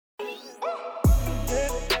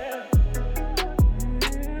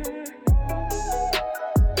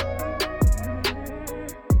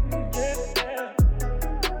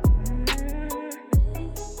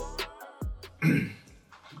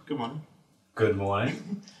morning. Good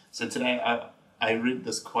morning. So today I read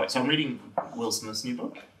this quote. So I'm reading Will Smith's new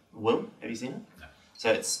book. Will, have you seen it? No.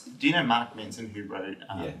 So do you know Mark Manson, who wrote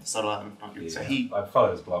The Subtle Art of Not Giving? Yeah, So I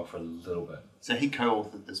followed his blog for a little bit. So he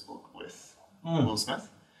co-authored this book with Will Smith.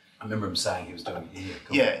 I remember him saying he was doing it. Yeah,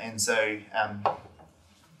 cool. Yeah, and so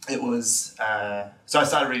it was. So I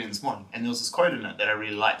started reading this morning, and there was this quote in it that I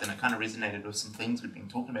really liked, and it kind of resonated with some things we've been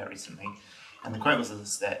talking about recently. And the quote was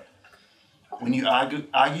this: that when you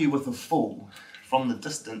argue with a fool from the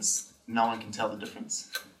distance, no one can tell the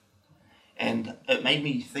difference. And it made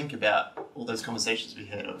me think about all those conversations we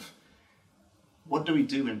had of what do we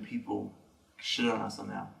do when people shit on us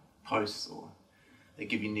on our posts, or they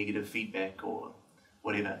give you negative feedback or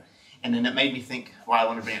whatever. And then it made me think why I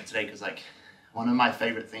want to bring it today, because like one of my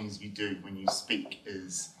favorite things you do when you speak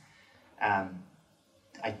is I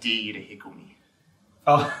dare you to heckle me.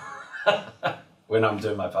 Oh, when I'm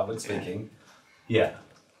doing my public speaking, yeah.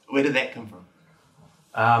 Where did that come from?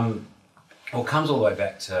 Well, it comes all the way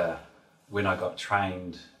back to when I got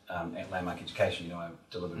trained at Landmark Education. You know, I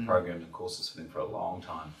delivered programs and courses for them for a long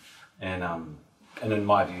time, and in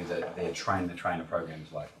my view, that their train the trainer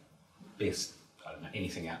programs like best. I don't know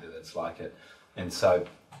anything out there that's like it, and so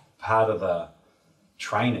part of the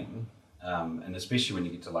training, and especially when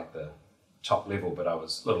you get to like the top level, but I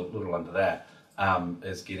was little under that,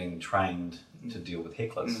 is getting trained to deal with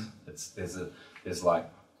hecklers. There's like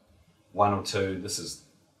one or two. This is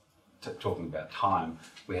talking about time.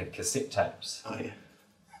 We had cassette tapes. Oh yeah.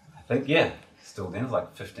 I think still then, it was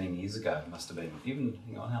like 15 years ago. It must have been even.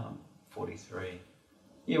 Hang on, how long? 43.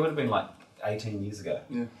 Yeah, it would have been like 18 years ago.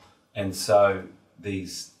 Yeah. And so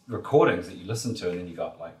these recordings that you listen to, and then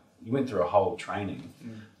you went through a whole training,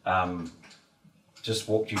 just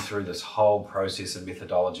walked you through this whole process and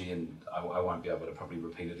methodology, and I won't be able to probably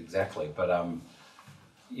repeat it exactly, but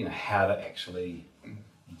how to actually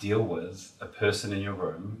deal with a person in your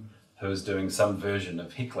room who is doing some version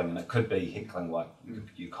of heckling, and it could be heckling like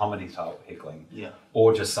your comedy type heckling,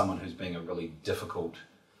 or just someone who's being a really difficult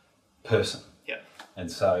person. Yeah. And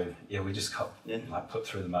so we just got put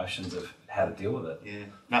through the motions of how to deal with it. Yeah.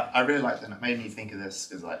 No, I really liked it, and it made me think of this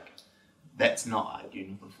because like that's not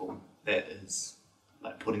arguing with a fool. That is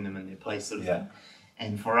like putting them in their place sort of thing.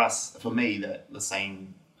 And for me, the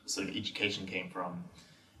same sort of education came from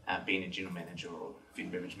being a general manager or food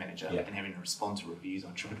and beverage manager and having to respond to reviews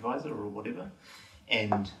on TripAdvisor or whatever.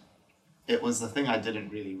 And it was the thing I didn't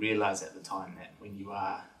really realize at the time, that when you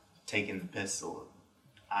are taking the piss or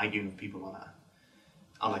arguing with people on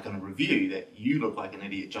a review, that you look like an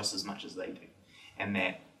idiot just as much as they do, and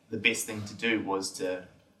that the best thing to do was to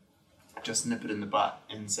just nip it in the butt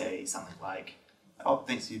and say something like, "Oh,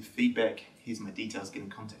 thanks for your feedback. Here's my details. Get in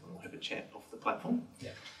contact, and we'll have a chat off the platform."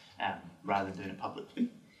 Rather than doing it publicly.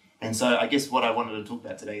 And so I guess what I wanted to talk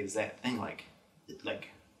about today is that thing, like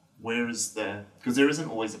where is because there isn't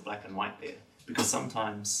always a black and white there, because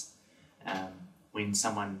sometimes when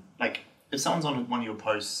someone, like if someone's on one of your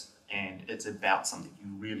posts and it's about something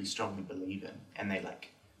you really strongly believe in, and they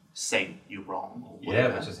like say you're wrong or whatever.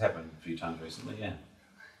 Yeah, which has happened a few times recently,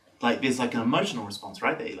 Like there's like an emotional response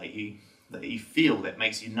right there, like you feel that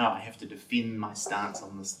makes you know I have to defend my stance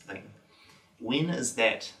on this thing. When is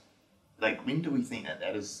that, like when do we think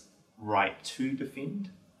that is right to defend,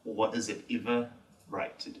 or is it ever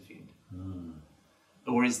right to defend?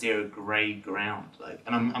 Or is there a grey ground? Like,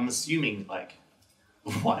 and I'm assuming like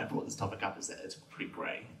why I brought this topic up is that it's pretty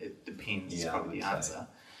grey. It depends is probably the answer.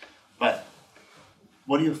 But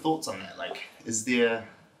what are your thoughts on that? Like, is there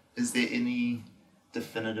any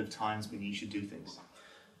definitive times when you should do things?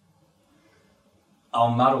 I'll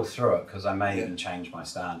muddle through it because I may even change my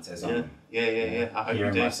stance as I'm I hope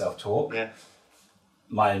hearing you do. myself talk. Yeah.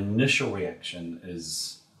 My initial reaction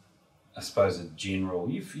is, I suppose, a general.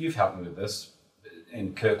 You've helped me with this,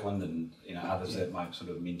 and Kirkland and others that my sort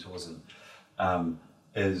of mentors, and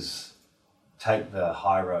is take the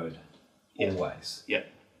high road always. Yeah.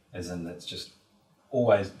 As in, that's just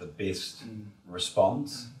always the best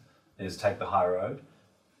response is take the high road,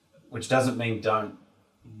 which doesn't mean don't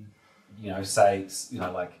say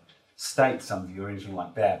like state some view or anything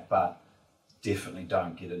like that, but definitely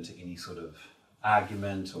don't get into any sort of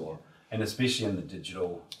argument and especially in the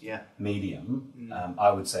digital medium, I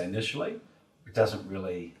would say initially it doesn't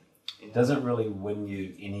really win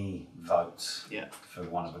you any votes, for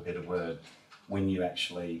want of a better word, when you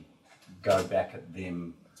actually go back at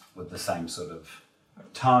them with the same sort of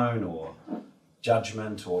tone or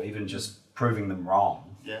judgment, or even just proving them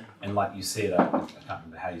wrong. And like you said, I can't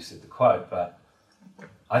remember how you said the quote, but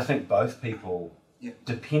I think both people,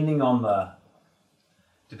 depending on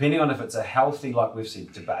if it's a healthy, like we've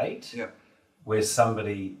said, debate, where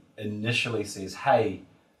somebody initially says, hey,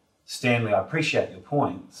 Stanley, I appreciate your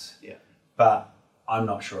points, Yeah. but I'm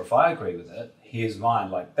not sure if I agree with it. Here's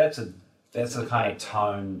mine. Like that's a kind of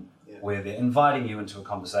tone where they're inviting you into a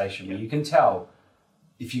conversation where you can tell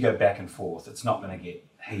if you go back and forth, it's not going to get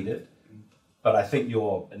heated. But I think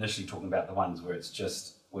you're initially talking about the ones where it's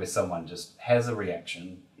just where someone just has a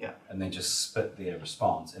reaction and then just spit their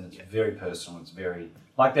response, and it's very personal. It's very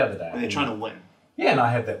like the other day. Well, they're trying to win. Yeah, and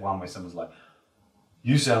I had that one where someone's like,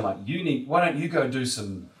 "You sound like you need. Why don't you go do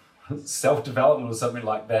some self-development or something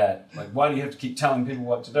like that? Like, why do you have to keep telling people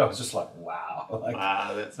what to do?" I was just like, wow. Like,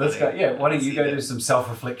 wow, let's go. Yeah, why don't you go do some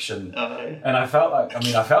self-reflection? And I felt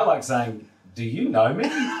like saying, "Do you know me?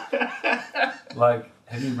 Like,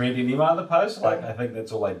 have you read any of my other posts?" Like, I think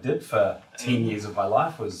that's all I did for 10 years of my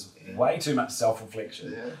life was way too much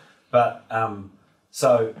self-reflection. Yeah. But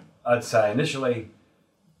so I'd say initially,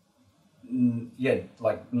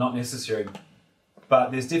 like not necessary,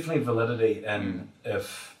 but there's definitely validity in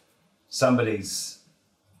if somebody's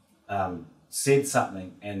said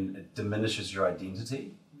something and it diminishes your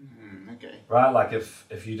identity. Okay. Right? Like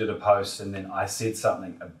if you did a post and then I said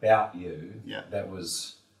something about you that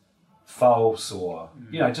was false or,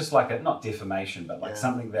 just like not defamation, but like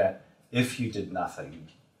something that if you did nothing,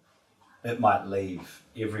 it might leave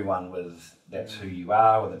everyone with that's who you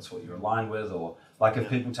are or that's what you're aligned with, or like if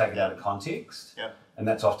people take it out of context, and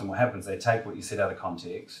that's often what happens, they take what you said out of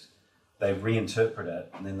context, they reinterpret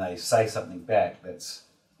it, and then they say something back that's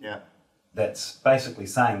basically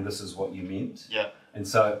saying this is what you meant. Yeah. And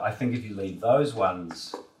so I think if you leave those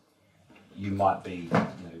ones, you might be,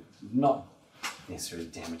 not necessarily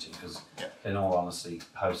damaging, because in all honesty,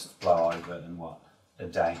 posts blow over in a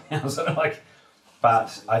day now. So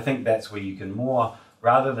but I think that's where you can more,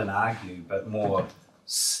 rather than argue, but more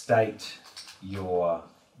state your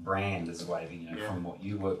brand as a way that, from what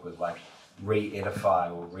you work with, like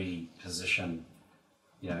re-edify or reposition,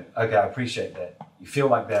 okay, I appreciate that. You feel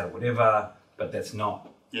like that or whatever, but that's not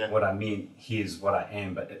what I meant. Here's what I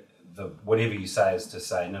am. But whatever you say is to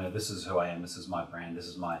say, no, this is who I am. This is my brand. This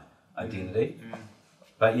is my identity.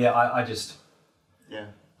 But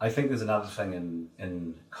I think there's another thing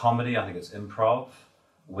in comedy. I think it's improv,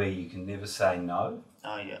 where you can never say no.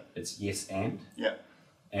 Oh, yeah. It's yes and. Yeah.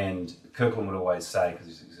 And Kirkland would always say, because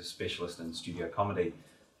he's a specialist in studio comedy,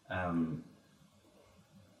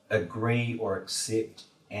 agree or accept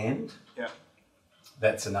and. Yeah.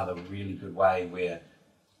 That's another really good way where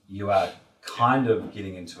you are kind of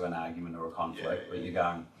getting into an argument or a conflict where you're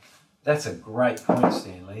going, that's a great point,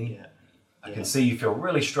 Stanley. Yeah. I can see you feel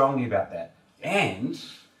really strongly about that. And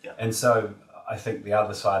so I think the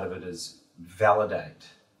other side of it is validate.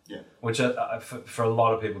 Yeah. Which for a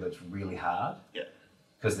lot of people that's really hard. Yeah.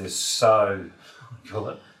 Because they're so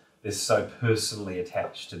personally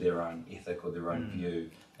attached to their own ethic or their own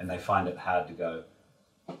view, and they find it hard to go,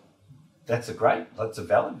 that's a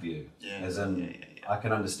valid view. Yeah. As in, I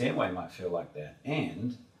can understand why you might feel like that.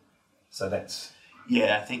 And so that's...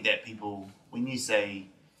 Yeah, I think that people, when you say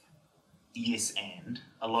yes and,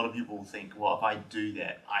 a lot of people think, well, if I do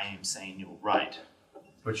that, I am saying you're right.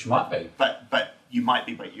 Which you might be. But you might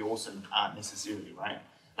be, but you also aren't necessarily, right?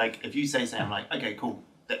 Like, if you say something like, okay, cool,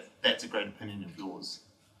 that's a great opinion of yours,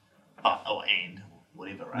 or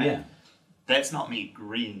whatever, right? Yeah. That's not me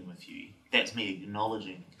agreeing with you. That's me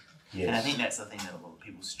acknowledging. Yes. And I think that's the thing that a lot of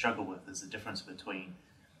people struggle with, is the difference between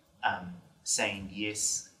saying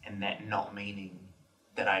yes and that not meaning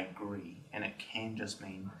that I agree. And it can just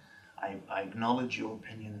mean I acknowledge your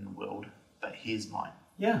opinion in the world, but here's mine.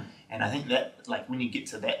 Yeah. And I think that, like, when you get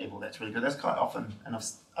to that level, that's really good. That's quite often, and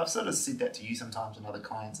I've sort of said that to you sometimes and other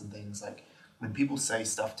clients and things, like when people say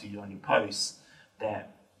stuff to you on your posts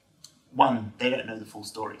that, one, they don't know the full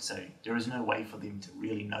story, so there is no way for them to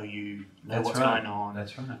really know you, know what's going on.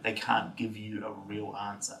 That's right. They can't give you a real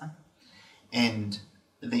answer. And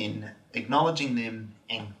then acknowledging them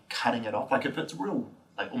and cutting it off, like if it's real,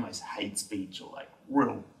 like almost hate speech or like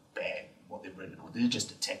real bad what they've written, or they're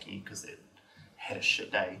just attacking you because they've had a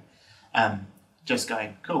shit day, just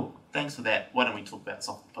going, cool, thanks for that, why don't we talk about this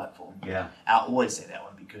off the platform? Yeah. I always say that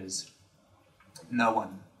one because no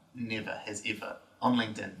one never has ever on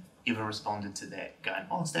LinkedIn ever responded to that going,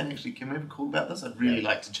 oh, Stan, actually, can we have a call about this? I'd really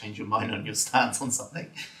like to change your mind on your stance on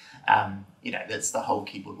something. That's the whole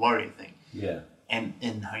keyboard warrior thing. Yeah. And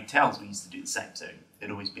in hotels, we used to do the same too.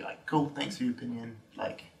 It'd always be like, cool, thanks for your opinion,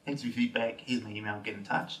 like, thanks for your feedback, here's my email, get in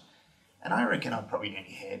touch. And I reckon I probably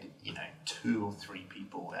only had, 2 or 3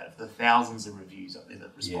 people out of the thousands of reviews out there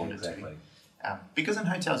that responded to. Because in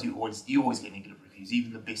hotels, you always get negative reviews,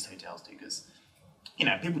 even the best hotels do, because,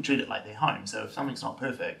 people treat it like their home. So if something's not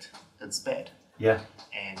perfect, it's bad. Yeah.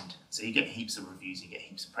 And so you get heaps of reviews, you get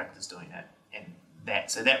heaps of practice doing it, and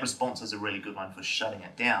that response is a really good one for shutting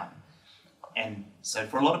it down. And so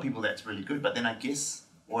for a lot of people that's really good, but then I guess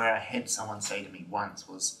where I had someone say to me once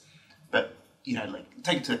was, but like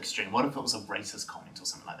take it to the extreme, what if it was a racist comment or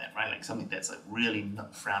something like that, right? Like something that's like really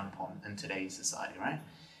not frowned upon in today's society, right?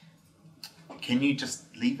 Can you just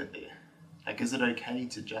leave it there? Like, is it okay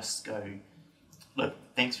to just go, look,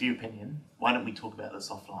 thanks for your opinion, why don't we talk about this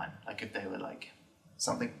offline? Like if they were like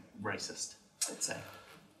something racist, let's say.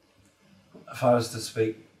 If I was to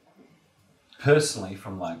speak personally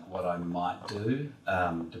from like what I might do,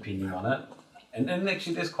 depending on it, and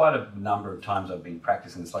actually there's quite a number of times I've been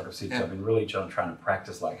practicing this, like I've said, so I've been really trying to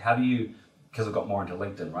practice, like how do you, because I've got more into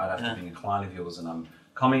LinkedIn, right, after being a client of yours, and I'm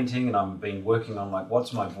commenting and I've been working on like,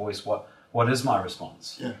 what's my voice, what is my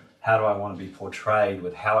response? Yeah. How do I want to be portrayed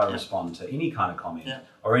with how I respond to any kind of comment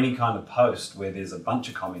or any kind of post where there's a bunch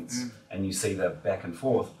of comments and you see the back and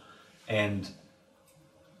forth. And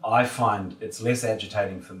I find it's less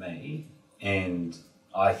agitating for me, and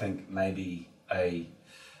I think maybe a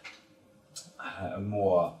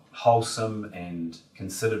more wholesome and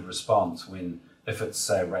considered response when, if it's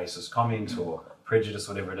say a racist comment or prejudice,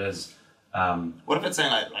 whatever it is. What if it's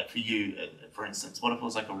saying like for you, for instance, what if it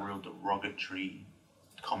was like a real derogatory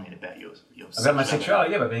comment about your about my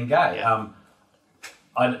sexuality, about being gay? Yeah.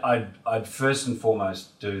 I'd first and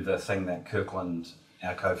foremost do the thing that Kirkland,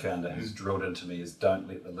 our co-founder, has drilled into me, is don't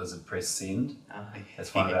let the lizard press send.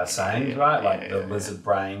 That's one of our sayings, right? Like the lizard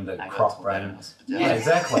brain, the croc brain. Yeah,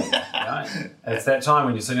 exactly. Right? It's that time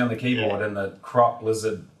when you're sitting on the keyboard and the croc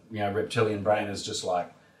lizard, reptilian brain is just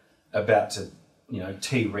like about to,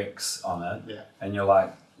 T-Rex on it, and you're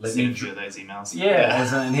like, let me through those emails.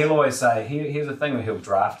 And he'll always say, here's the thing where he'll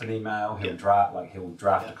draft an email, he'll draft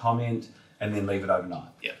a comment, and then leave it overnight.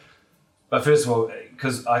 Yeah. But first of all,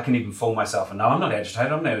 because I can even fool myself and no, I'm not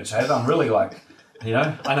agitated, I'm really like,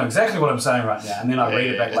 I know exactly what I'm saying right now. And then I read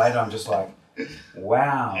it back later, I'm just like,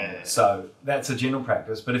 wow. Yeah. So that's a general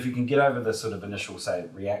practice. But if you can get over the sort of initial, say,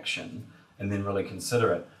 reaction and then really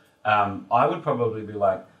consider it, I would probably be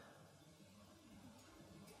like,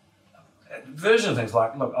 version of things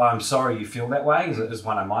like, look, I'm sorry you feel that way is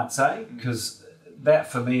one I might say, because that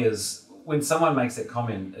for me is, when someone makes that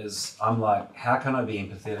comment, is I'm like, how can I be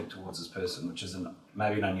empathetic towards this person, which is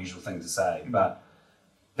maybe an unusual thing to say, but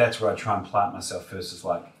that's where I try and plant myself first, is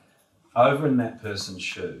like, over in that person's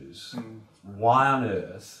shoes, why on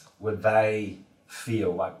earth would they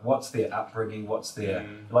feel, like what's their upbringing, what's their,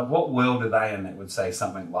 like what world are they in that would say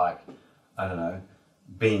something like, I don't know,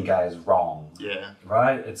 being gay is wrong. Yeah.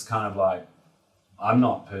 Right? It's kind of like, I'm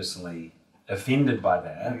not personally offended by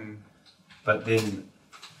that, but then,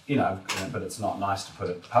 but it's not nice to put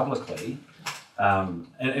it publicly. And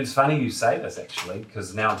it's funny you say this actually,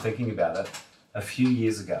 because now I'm thinking about it. A few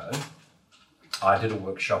years ago, I did a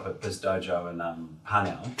workshop at Biz Dojo in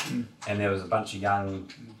Parnell, and there was a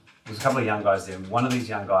couple of young guys there, and one of these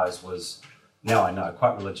young guys was, now I know,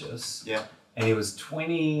 quite religious. Yeah. And he was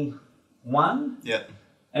 21. Yeah.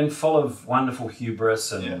 And full of wonderful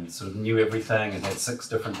hubris and sort of knew everything, and had 6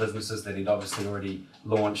 different businesses that he'd obviously already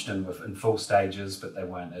launched and were in full stages, but they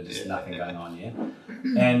weren't, just nothing going on yet.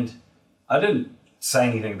 And I didn't say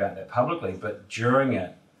anything about that publicly, but during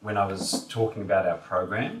it, when I was talking about our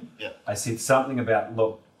program, I said something about,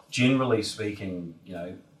 look, generally speaking,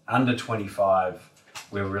 under 25,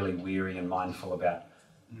 we're really wary and mindful about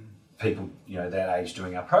people, that age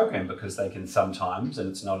doing our program, because they can sometimes, and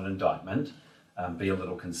it's not an indictment, be a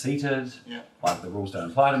little conceited, like the rules don't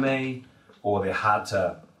apply to me, or they're hard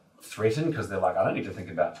to threaten because they're like, I don't need to think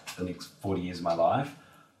about the next 40 years of my life,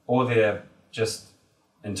 or they're just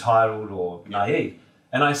entitled or naive.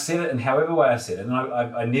 And I said it in however way I said it, and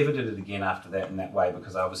I never did it again after that in that way,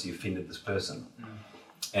 because I obviously offended this person,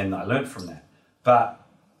 and I learned from that. But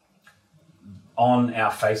on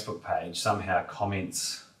our Facebook page, somehow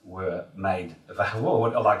comments were made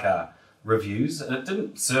available, like reviews, and it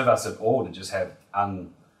didn't serve us at all to just have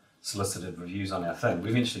unsolicited reviews on our thing. We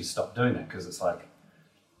eventually stopped doing that because it's like,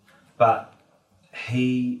 but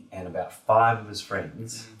he and about 5 of his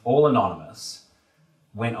friends, all anonymous,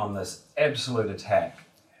 went on this absolute attack,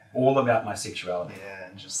 all about my sexuality.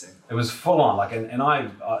 Yeah, interesting. It was full on, like, and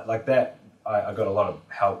I like that. I got a lot of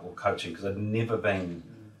help or coaching because I'd never been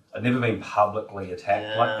publicly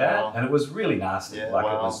attacked like that, and it was really nasty. It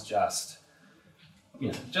was just,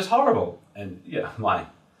 just horrible. And I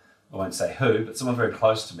won't say who, but someone very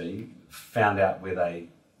close to me found out where they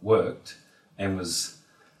worked and was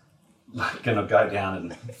like going to go down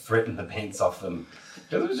and threaten the pants off them.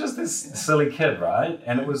 Because it was just this silly kid, right?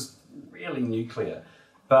 And it was really nuclear.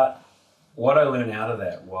 But what I learned out of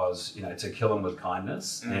that was, to kill them with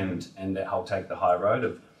kindness, and that whole take the high road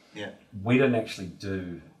of, we didn't actually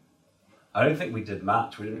do, I don't think we did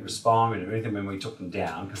much. We didn't respond, we didn't do anything when we took them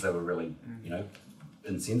down because they were really,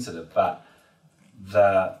 insensitive, but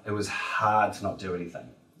it was hard to not do anything.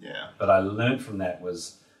 Yeah. But I learned from that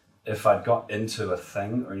was, if I got into a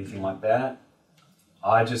thing or anything like that,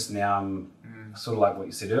 I just now am sort of like what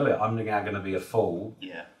you said earlier, I'm now going to be a fool.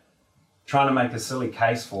 Yeah. Trying to make a silly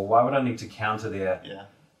case for why would I need to counter their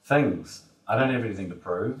things? I don't have anything to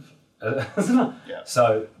prove, isn't it? Yeah.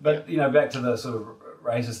 So, but back to the sort of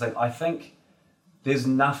racist thing, I think there's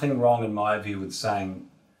nothing wrong in my view with saying,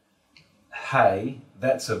 hey,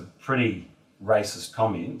 that's a pretty racist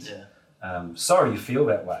comment. Yeah. Sorry you feel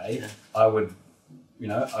that way. Yeah. I would,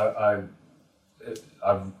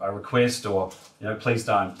 I request, or please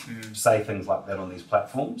don't say things like that on these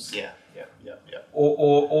platforms. Yeah.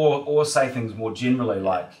 Or say things more generally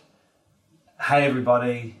like, hey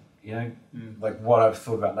everybody, like what I've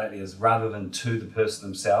thought about lately is, rather than to the person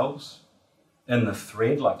themselves in the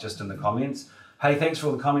thread, like just in the comments, hey, thanks for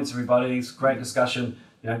all the comments everybody, it's a great discussion,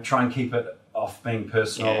 try and keep it off being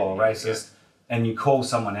personal or racist, and you call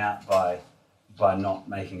someone out by not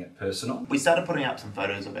making it personal. We started putting up some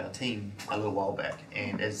photos of our team a little while back,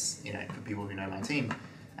 and as for people who know my team,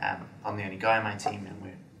 I'm the only guy on my team,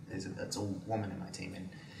 and it's all women in my team,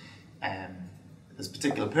 and this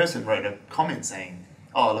particular person wrote a comment saying,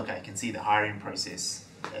 oh look, I can see the hiring process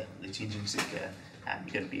at the changing sector,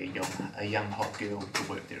 you've got to be a young hot girl to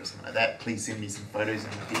work there or something like that, please send me some photos in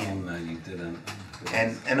the DM. Oh no, you didn't.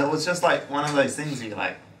 And it was just like one of those things where you're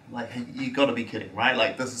like you got to be kidding, right?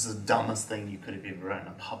 Like, this is the dumbest thing you could have ever written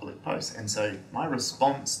a public post. And so my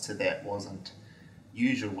response to that wasn't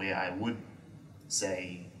usual, where I would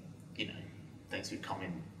say, thanks for your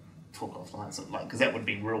comment, talk offline, so because that would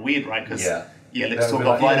be real weird, right? Because let's talk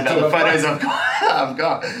offline about the photos I've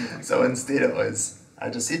got. So instead it was, I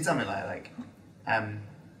just said something like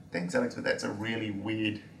thanks Alex, but that's a really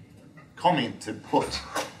weird comment to put,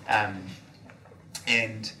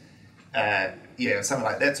 something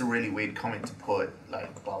like, that's a really weird comment to put,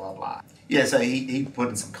 like blah blah blah. Yeah, so he put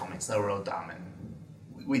in some comments, they were real dumb,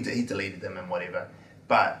 and he deleted them and whatever.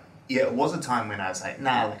 But yeah, it was a time when I was like,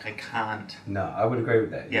 nah, like I can't. No, I would agree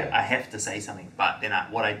with that. Yeah, I have to say something. But then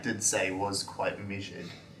what I did say was quite measured,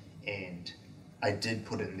 and I did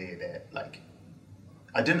put in there that, like,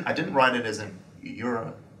 I didn't write it as in,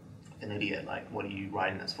 you're an idiot, like what are you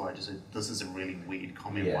writing this for? I just said, this is a really weird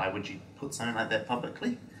comment, why would you put something like that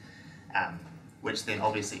publicly? Which then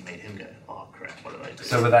obviously made him go, oh crap, what did I do?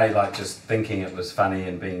 So were they like just thinking it was funny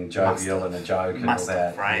and being jovial and a joke and all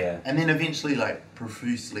that? Right. Yeah. And then eventually like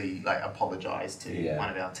profusely like apologised to one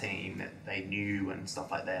of our team that they knew and stuff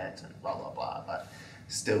like that and blah blah blah. But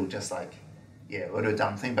still just like, what a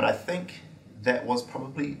dumb thing. But I think that was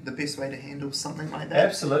probably the best way to handle something like that.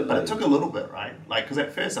 Absolutely. But it took a little bit, right? Like, because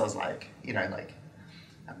at first I was like,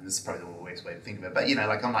 this is probably the worst way to think of it, but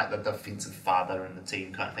like I'm like the defensive father in the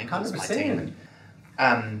team kind of thing. 100%. It's my team.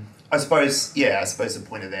 And, I suppose the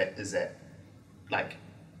point of that is that, like,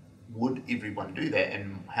 would everyone do that,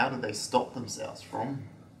 and how do they stop themselves from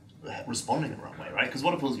responding the wrong way, right? Because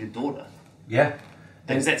what if it was your daughter? Yeah.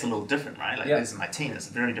 Because that's a little different, right? Like, this is my team. It's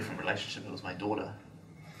a very different relationship. It was my daughter.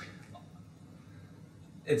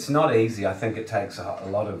 It's not easy. I think it takes a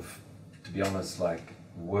lot of, to be honest, like,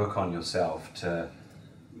 work on yourself to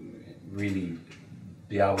really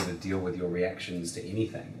be able to deal with your reactions to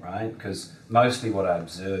anything, right? Because mostly what I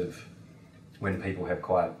observe when people have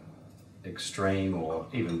quite extreme or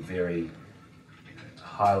even very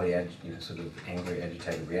highly sort of angry,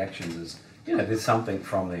 agitated reactions is, there's something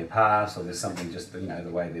from their past, or there's something just, the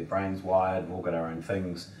way their brain's wired. We've all got our own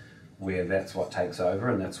things where that's what takes over,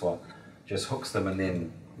 and that's what just hooks them, and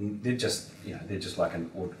then they're just like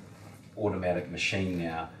an automatic machine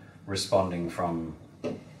now, responding from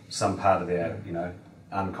some part of their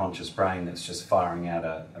unconscious brain that's just firing out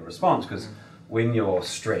a response. Because when you're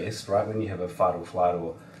stressed, right, when you have a fight or flight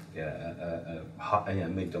or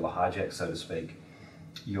amygdala hijack, so to speak,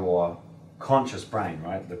 your conscious brain,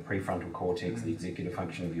 right, the prefrontal cortex, the executive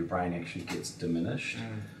function of your brain actually gets diminished.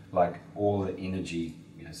 Like all the energy,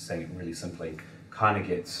 saying it really simply, kind of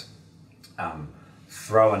gets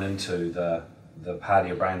thrown into the part of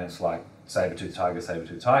your brain that's like saber-tooth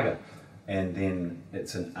tiger, and then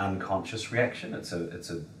it's an unconscious reaction. It's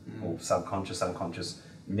a or subconscious, unconscious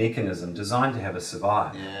mechanism designed to have us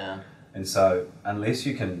survive. Yeah. And so unless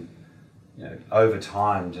you can, over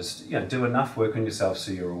time, just do enough work on yourself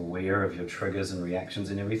so you're aware of your triggers and reactions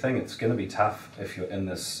and everything, it's going to be tough if you're in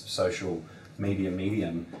this social media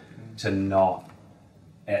medium to not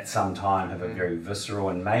at some time have a very visceral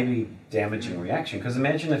and maybe damaging reaction. Because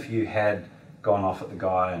imagine if you had gone off at the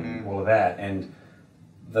guy and all of that, and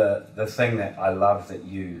the thing that I love that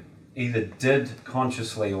you either did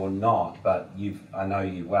consciously or not, but I know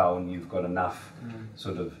you well, and you've got enough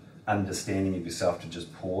sort of understanding of yourself to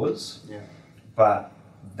just pause. Yeah. But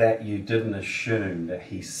that you didn't assume that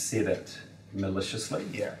he said it maliciously.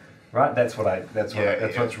 Yeah. Right? That's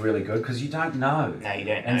what's really good, because you don't know. No, you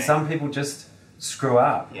don't know. And some people just screw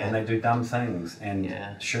up Yeah. and they do dumb things, and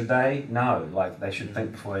should they? No, like they should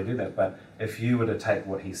think before they do that. But if you were to take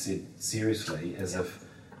what he said seriously as if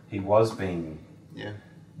he was being,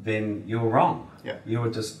 then you were wrong. Yeah. You were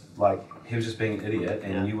just like, he was just being an idiot,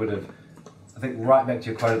 and you would have, I think right back to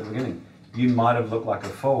your quote at the beginning, you might have looked like a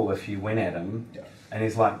fool if you went at him and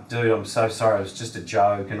he's like, dude, I'm so sorry, it was just a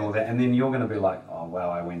joke and all that, and then you're going to be like, oh wow,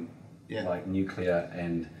 I went like nuclear,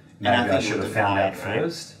 and maybe I should have found out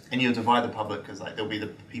first. And you'll divide the public, because like there'll be the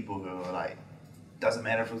people who are like, doesn't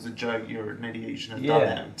matter if it was a joke, you're an idiot, you shouldn't have done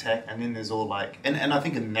that attack. And then there's all like, and I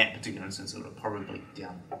think in that particular instance it would have probably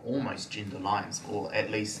down almost gender lines, or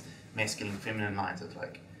at least masculine, feminine lines. Of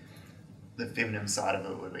like, the feminine side of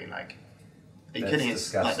it would be like, are you kidding?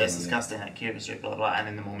 It's like, that's disgusting, like, care restrict, blah, blah. And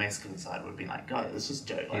then the more masculine side would be like, guys, it's just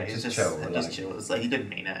a joke. Like, it's just chill. It's like, he didn't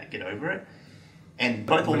mean it, get over it. And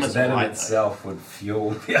both almost that in itself would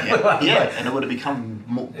fuel the other one. And it would have become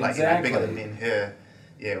more, like, bigger than her.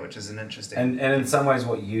 Yeah, which is an interesting... And in some ways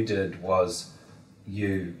what you did was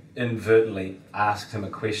you inadvertently asked him a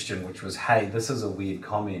question, which was, hey, this is a weird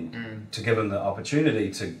comment, to give him the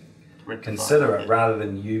opportunity to consider it, rather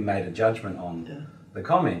than you made a judgment on the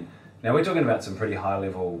comment. Now we're talking about some pretty high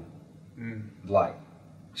level like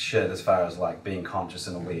shit as far as like being conscious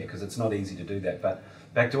and aware, because it's not easy to do that. But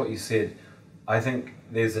back to what you said, I think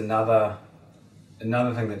there's another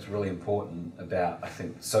thing that's really important about, I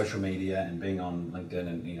think, social media and being on LinkedIn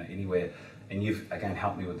and anywhere, and you've again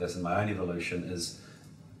helped me with this in my own evolution, is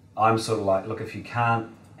I'm sort of like, look, if you can't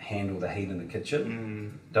handle the heat in the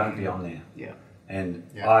kitchen, don't be on there. Yeah. And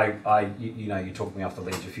you talked me off the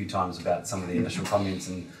ledge a few times about some of the initial comments,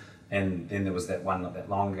 and then there was that one not that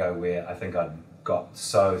long ago where I think I'd got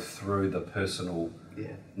so through the personal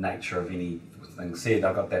nature of anything said.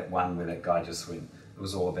 I got that one where that guy just went, it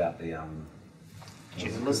was all about the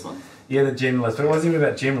generalist one? Yeah, the generalist. But it wasn't even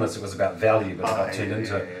about generalist, it was about value, but it got turned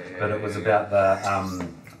into it. But it was about the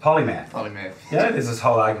polymath. There's this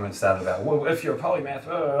whole argument started about, well, if you're a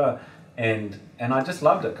polymath, and I just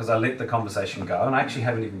loved it, because I let the conversation go, and I actually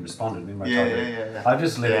haven't even responded. Remember I told you? I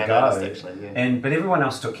just let it go, but everyone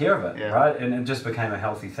else took care of it, right? And it just became a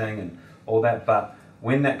healthy thing and all that. But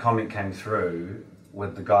when that comment came through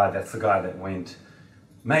with the guy, that's the guy that went,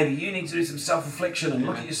 maybe you need to do some self-reflection and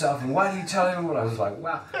look at yourself, and why do you tell everyone? I was like,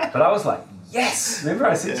 wow. But I was like, yes. Remember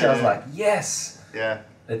I said to you, I was like, yes. Yeah.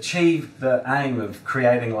 Achieved the aim of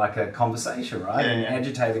creating like a conversation, right? And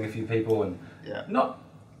agitating a few people, and it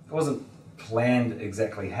wasn't planned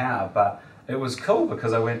exactly how, but it was cool,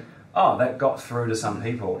 because I went, oh, that got through to some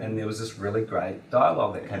people, and there was this really great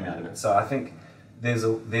dialogue that came out of it. So I think there's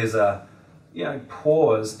a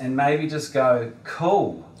pause and maybe just go,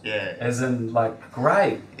 cool. Yeah. As in, like,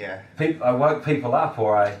 great. Yeah. I woke people up,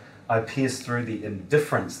 or I pierced through the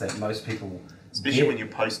indifference that most people especially when you're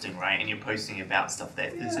posting, right? And you're posting about stuff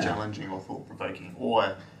that is challenging or thought-provoking.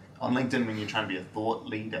 Or on LinkedIn, when you're trying to be a thought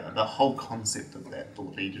leader, the whole concept of that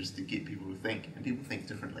thought leader is to get people to think. And people think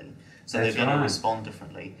differently. So they're going to respond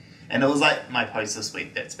differently. And it was like my post this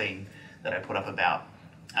week that I put up about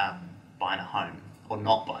buying a home or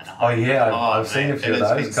not buying a home. Oh, yeah. I've seen a few of those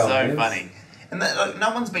comments. It's been so funny. And that,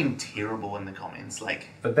 no one's been terrible in the comments, like.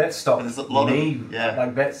 But that stopped me.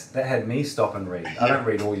 Like that had me stop and read. I don't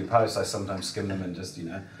read all your posts. I sometimes skim them and just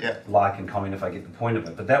like and comment if I get the point of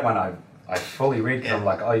it. But that one I fully read, because I'm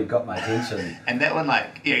like, oh, you got my attention. And that one,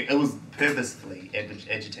 like, it was purposefully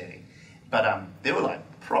agitating. But there were like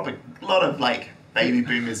a lot of like baby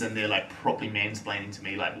boomers in there, like properly mansplaining to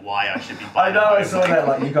me, like why I should be buying. I know. I saw that.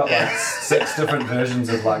 Like you got like 6 different versions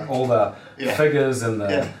of like all the figures and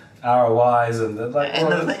the. ROIs and the like.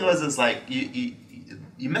 And the thing was, it's like you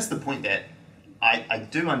missed the point that I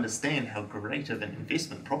do understand how great of an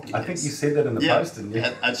investment property is. I think you said that in the post, didn't you?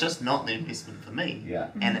 It's just not the investment for me.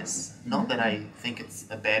 Yeah. And it's not that I think it's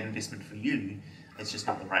a bad investment for you. It's just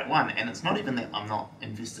not the right one. And it's not even that I'm not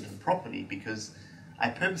invested in property, because I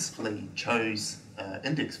purposefully chose an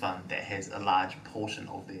index fund that has a large portion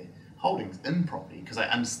of their holdings in property, because I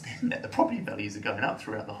understand that the property values are going up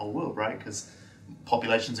throughout the whole world, right? Because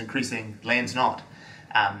population's increasing, land's not.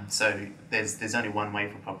 So there's only one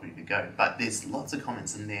way for property to go. But there's lots of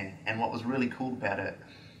comments in there, and what was really cool about it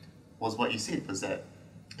was what you said, was that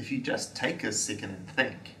if you just take a second and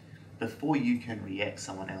think, before you can react,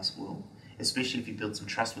 someone else will. Especially if you build some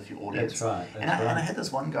trust with your audience. That's right. And I had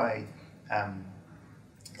this one guy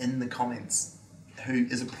in the comments who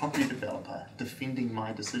is a property developer defending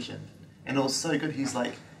my decision. And it was so good. He's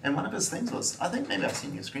like, and one of his things was, I think maybe I've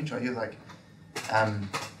seen you a screenshot. He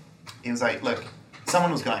was like, look,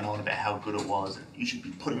 someone was going on about how good it was and you should be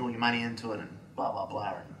putting all your money into it and blah, blah,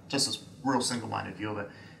 blah. And just this real single-minded view of it.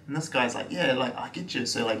 And this guy's like, yeah, like, I get you.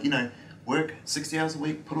 So, like, work 60 hours a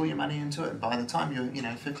week, put all your money into it, and by the time you're,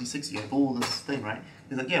 50, 60, you have all this thing, right?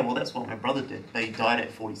 He's like, yeah, well, that's what my brother did. But he died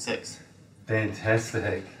at 46.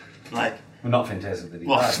 Fantastic. Like... Well, not fantastic that he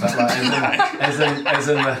died, but like, as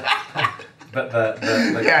in the... But the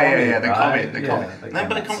comment, the right? comment. No,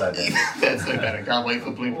 but the comment. That's so bad. I can't wait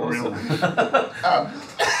for Blue for real.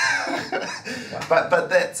 But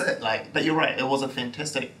that's it. Like, but you're right. It was a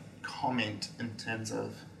fantastic comment in terms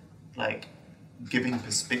of like giving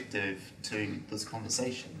perspective to this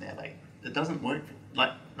conversation. That like it doesn't work.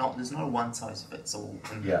 Like, there's no one size fits all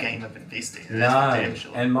in the game of investing. No,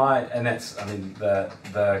 and that's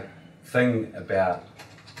the thing about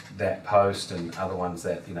that post and other ones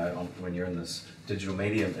that when you're in this digital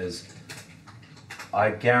medium is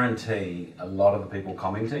I guarantee a lot of the people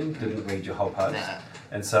commenting didn't read your whole post.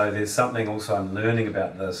 And so there's something also I'm learning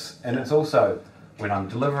about this, and it's also when I'm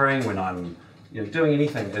delivering, when I'm doing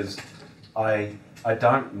anything, is I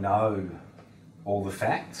don't know all the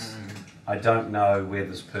facts. I don't know where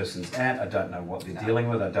this person's at. I don't know what they're dealing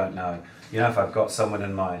with. I don't know if I've got someone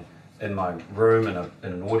in my room in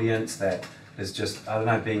an audience that is just, I don't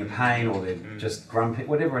know, being in pain or they're just grumpy,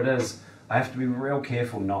 whatever it is, I have to be real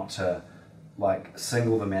careful not to like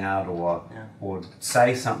single them out or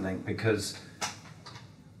say something, because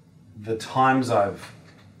the times I've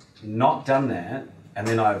not done that and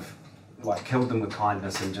then I've like killed them with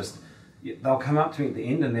kindness and just, they'll come up to me at the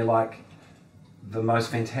end and they're like the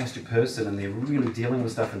most fantastic person and they're really dealing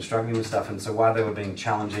with stuff and struggling with stuff, and so why they were being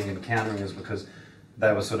challenging and countering is because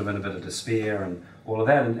they were sort of in a bit of despair and all of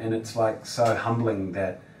that, and it's like so humbling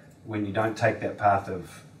that when you don't take that path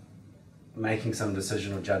of making some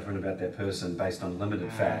decision or judgment about that person based on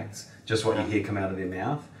limited facts, just what you hear come out of their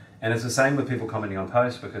mouth. And it's the same with people commenting on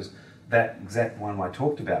posts, because that exact one I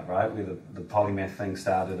talked about, right, where the polymath thing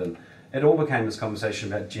started, and it all became this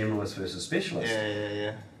conversation about generalist versus specialist.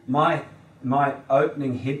 My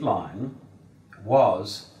opening headline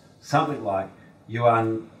was something like, you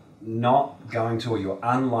are not going to, or you're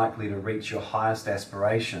unlikely to reach your highest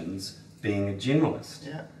aspirations being a generalist.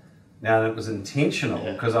 Now, it was intentional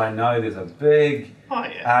because I know there's a big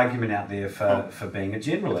argument out there for being a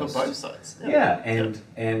generalist. For both sides.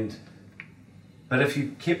 But if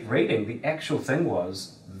you kept reading, the actual thing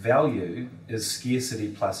was value is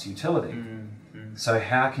scarcity plus utility. So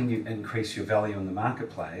how can you increase your value in the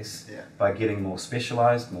marketplace by getting more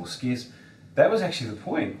specialised, more scarce? That was actually the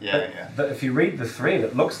point. But if you read the thread,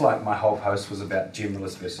 it looks like my whole post was about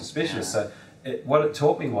generalist versus specialist. So what it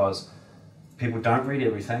taught me was people don't read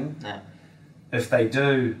everything. If they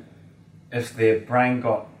do, if their brain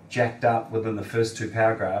got jacked up within the first two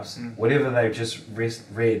paragraphs, whatever they just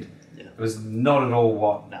read, it was not at all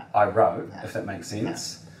what I wrote, if that makes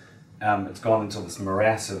sense. It's gone into this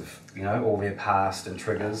morass of all their past and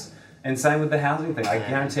triggers. And same with the housing thing. I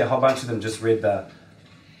guarantee a whole bunch of them just read the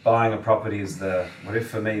buying a property is the, whatever,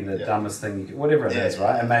 for me, the dumbest thing you could, whatever it is,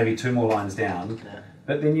 right? And maybe two more lines down.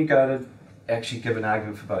 But then you go to actually give an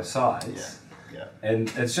argument for both sides.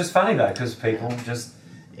 And it's just funny though, because people just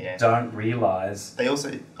don't realise they also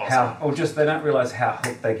they don't realise how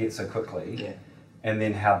hooked they get so quickly. And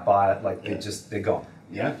then how they're gone.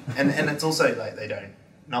 And it's also like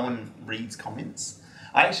no one reads comments.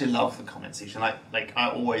 I actually love the comment section. Like I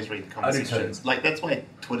always read the comment sections. Too. Like that's why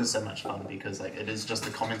Twitter's so much fun, because like it is just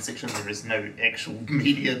the comment section. There is no actual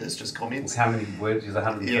media. There's just comments. How many words? Is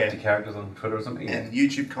 150 characters on Twitter or something? And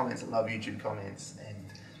YouTube comments. I love YouTube comments.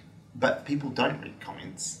 But people don't read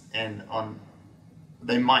comments, and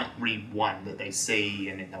they might read one that they see,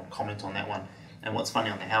 and then they'll comment on that one. And what's funny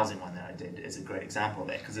on the housing one that I did is a great example of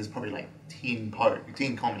that, because there's probably like 10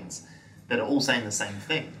 comments that are all saying the same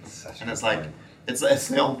thing. And it's like, it's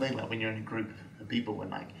the old thing, like when you're in a group of people, when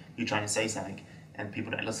like you're trying to say something and people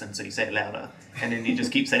don't listen, so you say it louder, and then you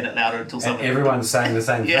just keep saying it louder until someone... And everyone's saying the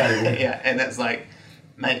same thing. And it's like,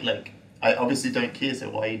 mate, like, I obviously don't care, so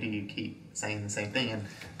why do you keep saying the same thing? And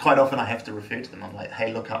quite often I have to refer to them. I'm like,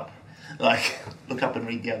 hey, look up. Like, look up and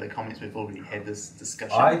read the other comments. We've already had this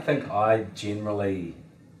discussion. I think I generally,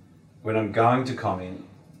 when I'm going to comment,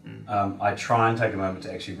 I try and take a moment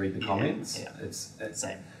to actually read the comments. It's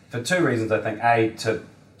same. For two reasons, I think. A, to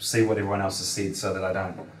see what everyone else has said so that I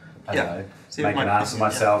don't I don't know, See, make an answer yeah.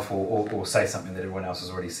 myself or say something that everyone else has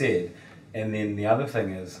already said. And then the other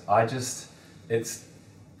thing is, it's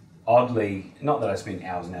oddly, not that I spend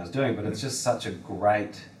hours and hours doing it, but it's just such a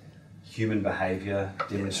great human behaviour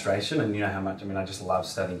demonstration. And you know how much, I just love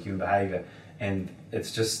studying human behaviour. And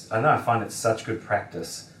it's just, I don't know, I find it's such good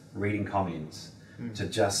practice reading comments to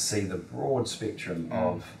just see the broad spectrum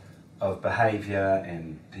of behaviour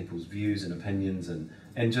and people's views and opinions and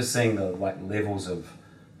just seeing the levels of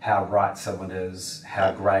how right someone is,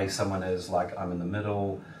 how grey someone is, like I'm in the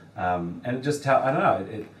middle, and it just I don't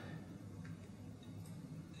know,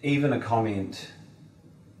 even a comment,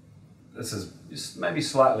 this is maybe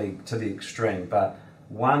slightly to the extreme, but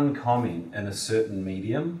one comment in a certain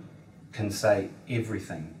medium can say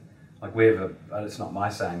everything. Like it's not my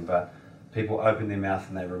saying, but people open their mouth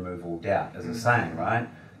and they remove all doubt, as a saying, right?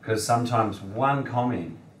 Because sometimes one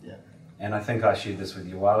comment, and I think I shared this with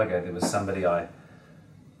you a while ago, there was somebody I've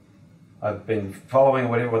been following or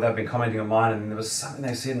whatever, or they've been commenting on mine, and there was something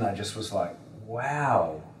they said and I just was like,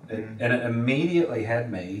 wow. And it immediately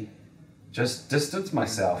had me just distance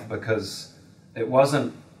myself because it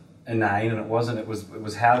wasn't inane and it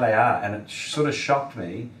was how they are, and it sort of shocked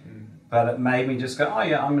me, but it made me just go, oh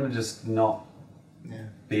yeah, I'm going to just not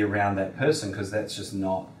be around that person because that's just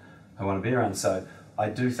not who I want to be around. So I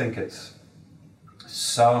do think it's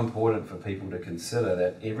so important for people to consider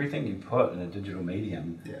that everything you put in a digital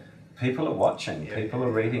medium, people are watching, people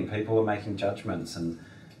are reading, people are making judgments,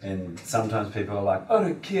 and sometimes people are like, I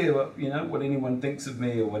don't care what anyone thinks of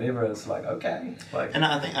me or whatever. It's like, okay, and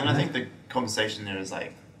I think the conversation there is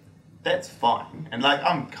like, that's fine, and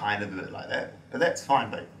I'm kind of a bit like that, but that's fine,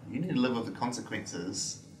 but you need to live with the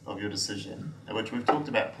consequences of your decision, which we've talked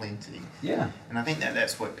about plenty. And I think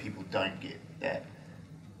that's what people don't get, that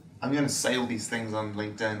I'm going to say all these things on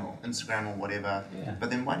LinkedIn or Instagram or whatever, but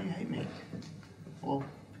then why do you hate me? Well,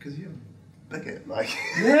 because you're a bigot,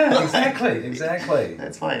 exactly.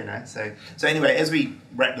 That's why, So anyway, as we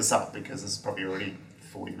wrap this up, because this is probably already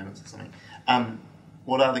 40 minutes or something,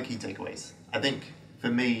 what are the key takeaways? I think for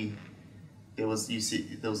me, there was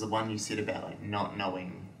the one you said about not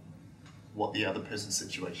knowing what the other person's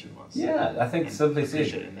situation was. I think simply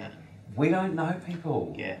said, that. We don't know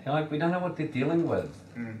people. We don't know what they're dealing with.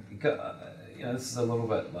 This is a little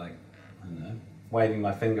bit like, I don't know, waving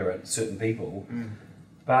my finger at certain people,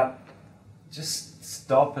 but just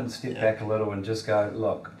stop and step back a little and just go,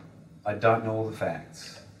 look, I don't know all the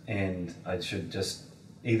facts, and I should just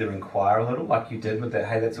either inquire a little, like you did with that,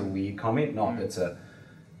 hey, that's a weird comment, not it's a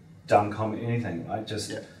dumb comment, anything, right?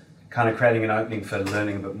 Just kind of creating an opening for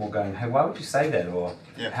learning a bit more, going, hey, why would you say that? Or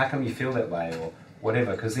how come you feel that way? Or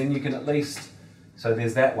whatever, because then you can at least, so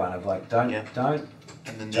there's that one of like, don't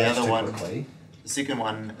and then the other one, quickly. The second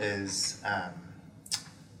one is, I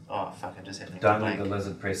just had don't let the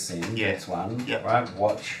lizard press send, that's one, right?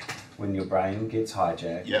 Watch when your brain gets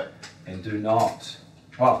hijacked, and do not,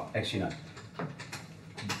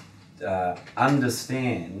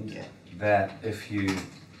 understand that if you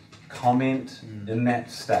comment in that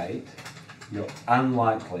state, you're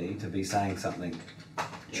unlikely to be saying something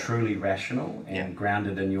truly rational and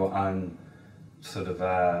grounded in your own sort of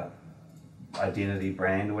identity,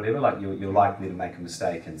 brand or whatever. Like you're likely to make a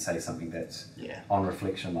mistake and say something that's on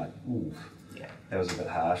reflection like, ooh, that was a bit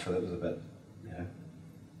harsh, or that was a bit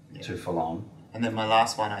too full on. And then my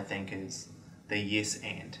last one, I think, is the yes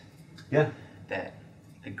and. That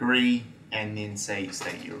agree and then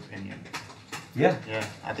state your opinion.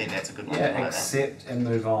 I think that's a good one. Accept and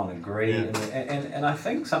move on, agree. And I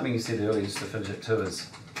think something you said earlier, just to finish it too, is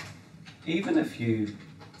even if you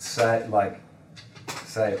say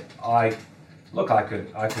I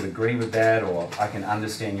could agree with that, or I can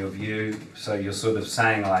understand your view, so you're sort of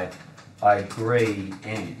saying I agree,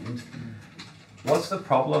 and what's the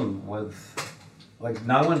problem with,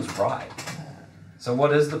 no one's right. So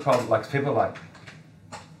what is the problem? People are like,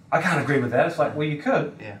 I can't agree with that. It's like, well, you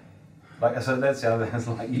could. So that's the other thing. It's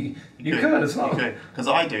like, you could, it's not. Because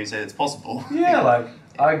I do, so it's possible. I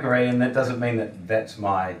agree, and that doesn't mean that that's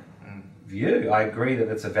my view. I agree that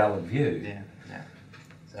it's a valid view.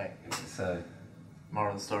 So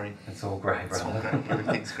moral of the story. It's all great, brother. It's all great.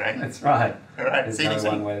 Everything's great. That's right. All right, There's see you no next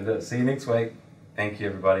week. one way to do it. See you next week. Thank you,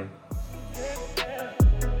 everybody.